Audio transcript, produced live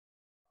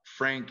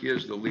Frank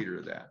is the leader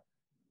of that.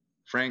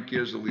 Frank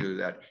is the leader of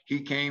that.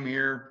 He came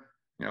here,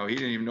 he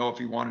didn't even know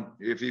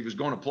if he was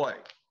going to play.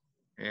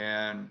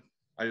 And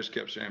I just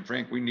kept saying,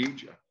 Frank, we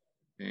need you.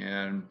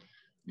 And,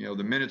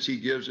 the minutes he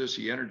gives us,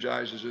 he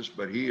energizes us,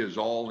 but he is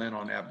all in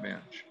on that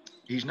bench.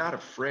 He's not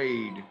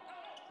afraid.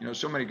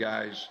 So many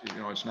guys,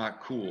 it's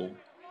not cool,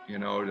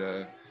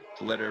 to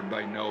let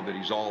everybody know that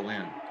he's all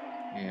in.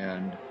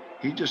 And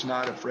he's just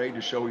not afraid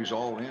to show he's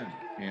all in.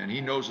 And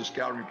he knows the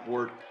scouting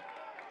report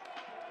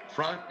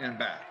front and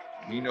back.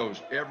 He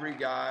knows every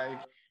guy.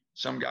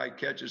 Some guy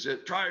catches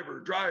it,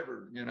 driver,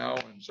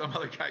 and some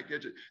other guy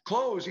gets it,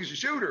 close, he's a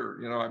shooter.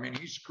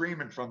 He's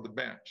screaming from the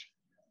bench.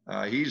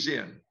 He's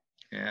in.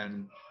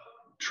 And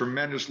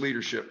tremendous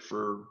leadership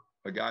for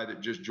a guy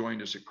that just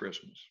joined us at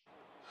Christmas.